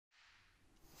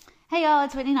Hey y'all,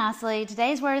 it's Whitney Nicely.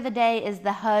 Today's word of the day is the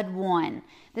Wotd.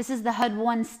 This is the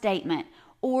Wotd statement,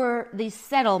 or the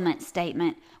settlement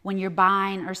statement when you're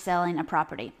buying or selling a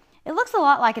property. It looks a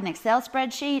lot like an Excel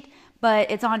spreadsheet,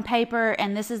 but it's on paper,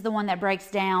 and this is the one that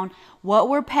breaks down what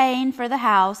we're paying for the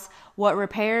house, what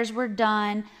repairs were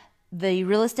done, the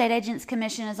real estate agent's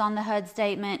commission is on the Wotd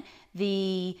statement,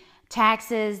 the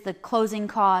taxes, the closing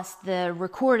costs, the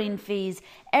recording fees,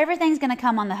 everything's going to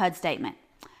come on the Wotd statement.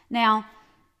 Now,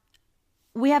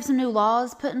 we have some new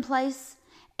laws put in place,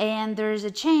 and there's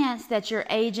a chance that your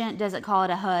agent doesn't call it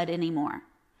a Wotd anymore.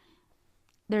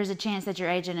 There's a chance that your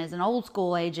agent is an old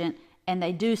school agent and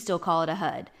they do still call it a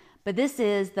Wotd. But this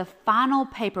is the final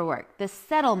paperwork, the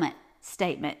settlement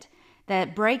statement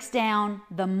that breaks down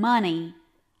the money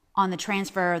on the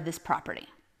transfer of this property.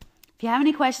 If you have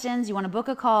any questions, you want to book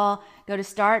a call, go to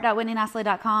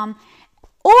start.whitneynicely.com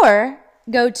or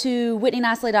go to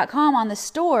whitneynicely.com on the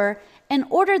store and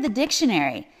order the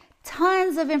dictionary.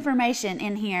 Tons of information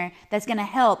in here that's going to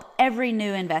help every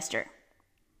new investor.